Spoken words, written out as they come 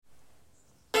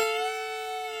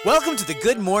Welcome to the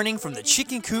Good Morning from the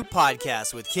Chicken Coop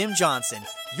podcast with Kim Johnson,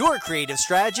 your creative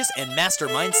strategist and master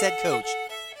mindset coach.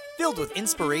 Filled with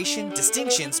inspiration,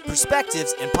 distinctions,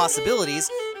 perspectives, and possibilities,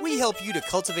 we help you to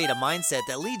cultivate a mindset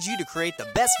that leads you to create the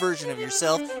best version of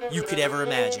yourself you could ever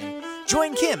imagine.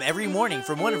 Join Kim every morning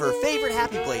from one of her favorite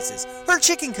happy places, her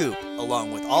chicken coop,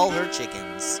 along with all her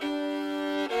chickens.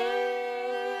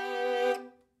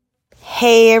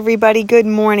 Hey everybody, good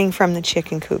morning from the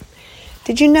chicken coop.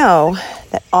 Did you know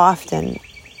that often,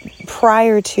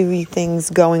 prior to things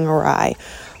going awry,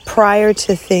 prior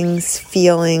to things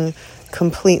feeling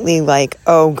completely like,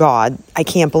 oh God, I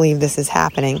can't believe this is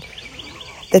happening,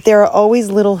 that there are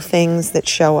always little things that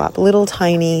show up, little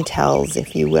tiny tells,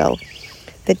 if you will,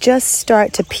 that just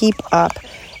start to peep up,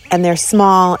 and they're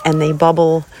small and they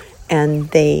bubble and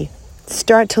they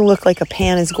start to look like a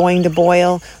pan is going to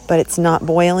boil, but it's not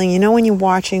boiling. You know when you're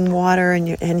watching water and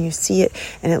you see it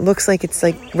and it looks like it's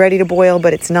like ready to boil,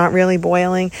 but it's not really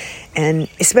boiling? And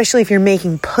especially if you're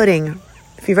making pudding,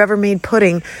 if you've ever made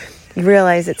pudding, you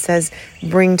realize it says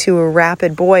bring to a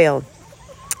rapid boil.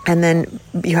 And then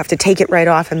you have to take it right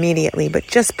off immediately. But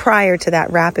just prior to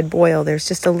that rapid boil, there's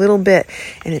just a little bit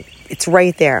and it's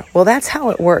right there. Well, that's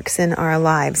how it works in our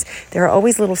lives. There are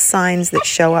always little signs that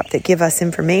show up that give us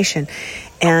information.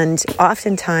 And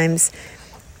oftentimes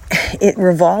it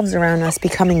revolves around us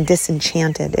becoming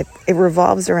disenchanted. It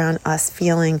revolves around us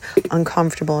feeling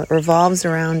uncomfortable. It revolves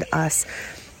around us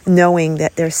knowing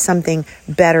that there's something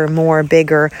better, more,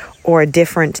 bigger, or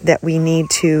different that we need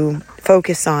to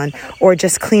focus on, or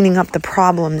just cleaning up the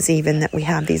problems even that we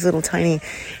have, these little tiny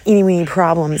eeny-weeny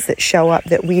problems that show up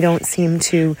that we don't seem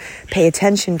to pay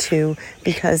attention to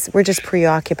because we're just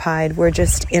preoccupied. We're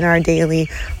just in our daily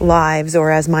lives,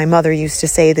 or as my mother used to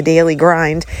say, the daily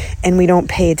grind, and we don't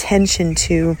pay attention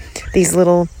to these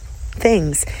little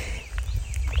things.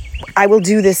 I will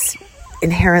do this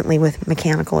inherently with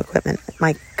mechanical equipment.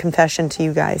 My confession to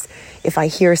you guys, if I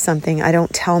hear something, I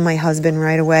don't tell my husband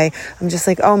right away. I'm just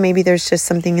like, oh, maybe there's just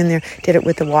something in there. Did it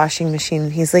with the washing machine.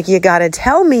 He's like, you got to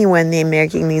tell me when they're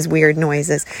making these weird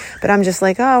noises. But I'm just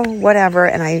like, oh, whatever.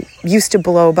 And I used to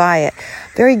blow by it.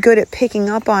 Very good at picking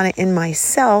up on it in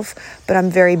myself, but I'm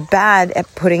very bad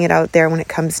at putting it out there when it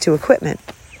comes to equipment.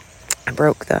 I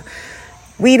broke the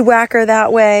weed whacker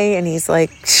that way. And he's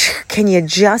like, can you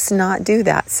just not do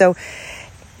that? So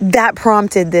that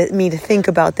prompted me to think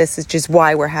about this, is just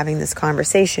why we're having this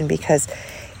conversation, because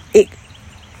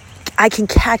I can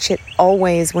catch it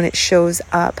always when it shows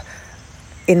up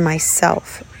in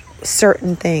myself.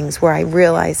 Certain things where I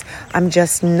realize I'm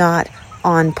just not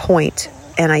on point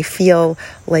and I feel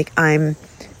like I'm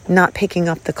not picking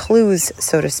up the clues,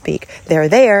 so to speak. They're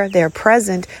there, they're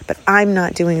present, but I'm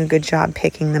not doing a good job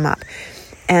picking them up.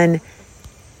 And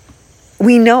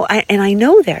we know, and I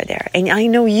know they're there, and I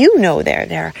know you know they're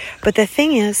there. But the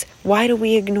thing is, why do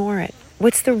we ignore it?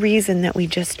 What's the reason that we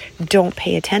just don't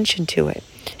pay attention to it?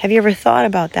 Have you ever thought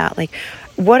about that? Like,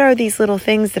 what are these little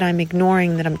things that I'm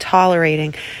ignoring, that I'm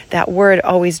tolerating? That word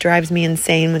always drives me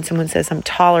insane when someone says I'm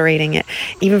tolerating it.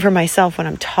 Even for myself, when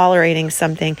I'm tolerating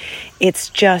something, it's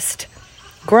just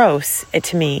gross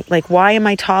to me. Like, why am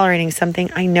I tolerating something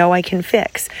I know I can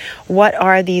fix? What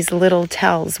are these little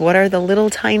tells? What are the little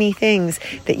tiny things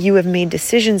that you have made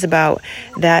decisions about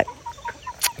that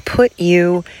put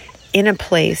you in a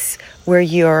place where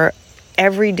you're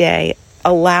every day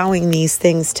allowing these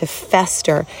things to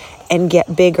fester and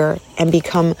get bigger and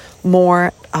become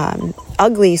more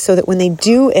ugly, so that when they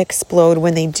do explode,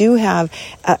 when they do have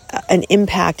an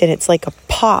impact and it's like a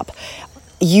pop,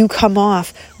 you come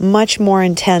off much more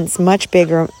intense, much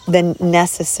bigger than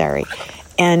necessary.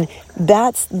 And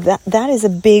that is a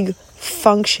big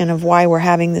function of why we're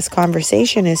having this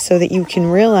conversation, is so that you can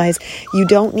realize you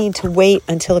don't need to wait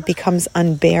until it becomes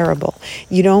unbearable.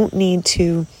 You don't need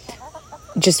to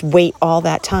just wait all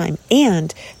that time.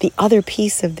 And the other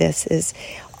piece of this is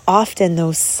often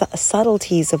those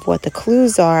subtleties of what the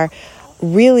clues are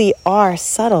really are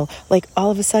subtle. Like all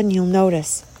of a sudden you'll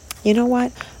notice, you know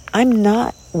what? I'm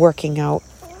not working out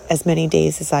as many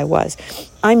days as I was.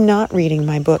 I'm not reading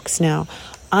my books now.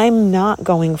 I'm not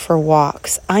going for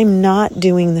walks. I'm not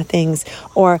doing the things.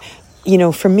 Or,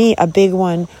 for me, a big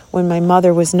one, when my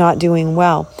mother was not doing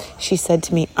well, she said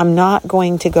to me, I'm not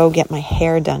going to go get my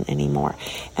hair done anymore.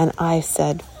 And I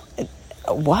said,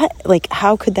 what? Like,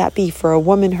 how could that be for a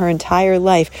woman her entire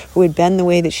life who had been the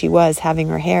way that she was, having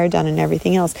her hair done and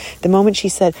everything else? The moment she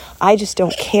said, I just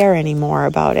don't care anymore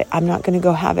about it. I'm not going to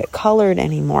go have it colored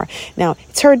anymore. Now,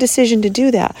 it's her decision to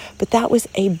do that, but that was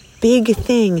a big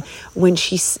thing when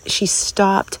she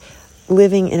stopped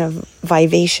living in a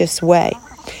vivacious way.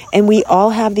 And we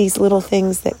all have these little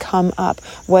things that come up,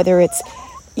 whether it's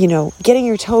getting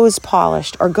your toes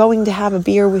polished or going to have a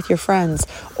beer with your friends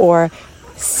or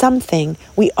something.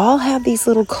 We all have these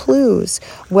little clues,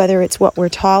 whether it's what we're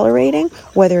tolerating,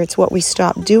 whether it's what we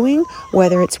stop doing,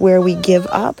 whether it's where we give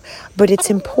up. But it's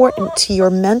important to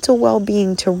your mental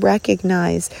well-being to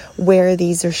recognize where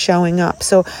these are showing up.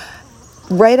 So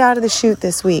right out of the chute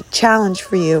this week, challenge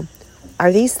for you.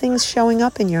 Are these things showing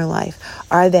up in your life?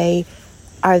 Are they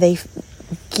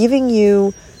giving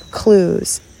you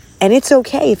clues? And it's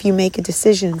okay if you make a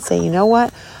decision and say, you know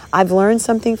what? I've learned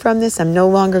something from this. I'm no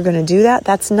longer going to do that.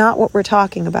 That's not what we're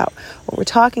talking about. What we're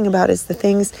talking about is the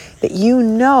things that you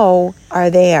know are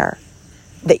there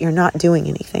that you're not doing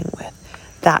anything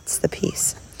with. That's the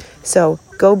piece. So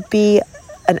go be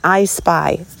an I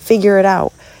Spy. Figure it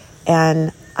out.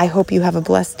 And I hope you have a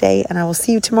blessed day. And I will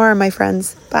see you tomorrow, my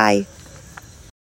friends. Bye.